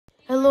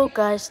Hello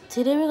guys,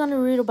 today we're gonna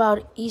read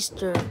about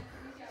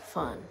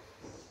fun.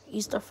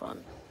 Easter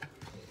fun.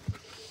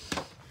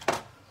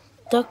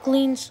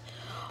 Ducklings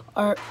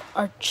are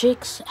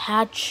chicks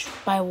hatched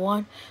by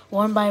one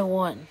by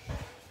one.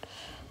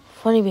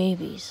 Funny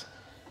babies.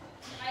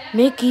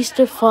 Make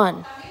Easter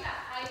fun.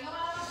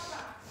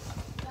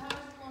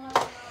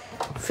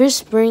 First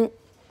spring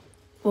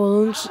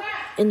balloons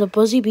in the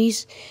buzzy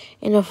bees,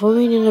 and the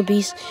foaming in the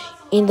bees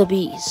in the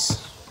bees.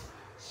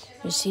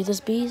 You see this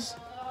bees?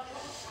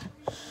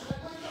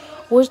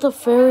 Where's the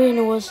fairy and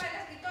it was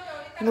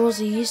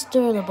the Easter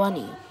and the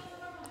bunny.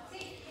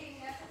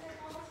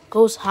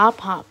 Goes hop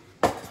hop.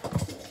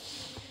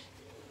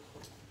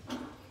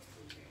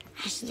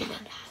 This is the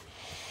bunny.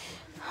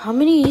 How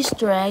many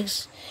Easter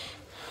eggs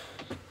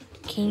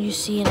can you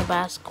see in a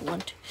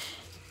basket?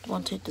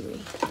 One, two,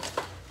 three.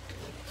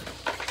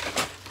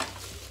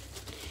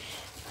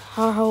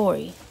 How are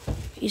you?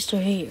 Easter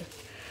here.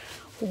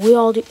 We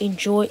all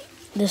enjoy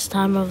this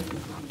time of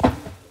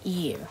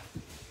year.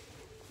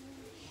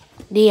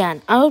 The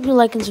end. I hope you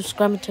like and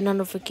subscribe and turn on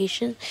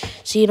notifications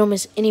so you don't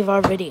miss any of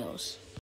our videos.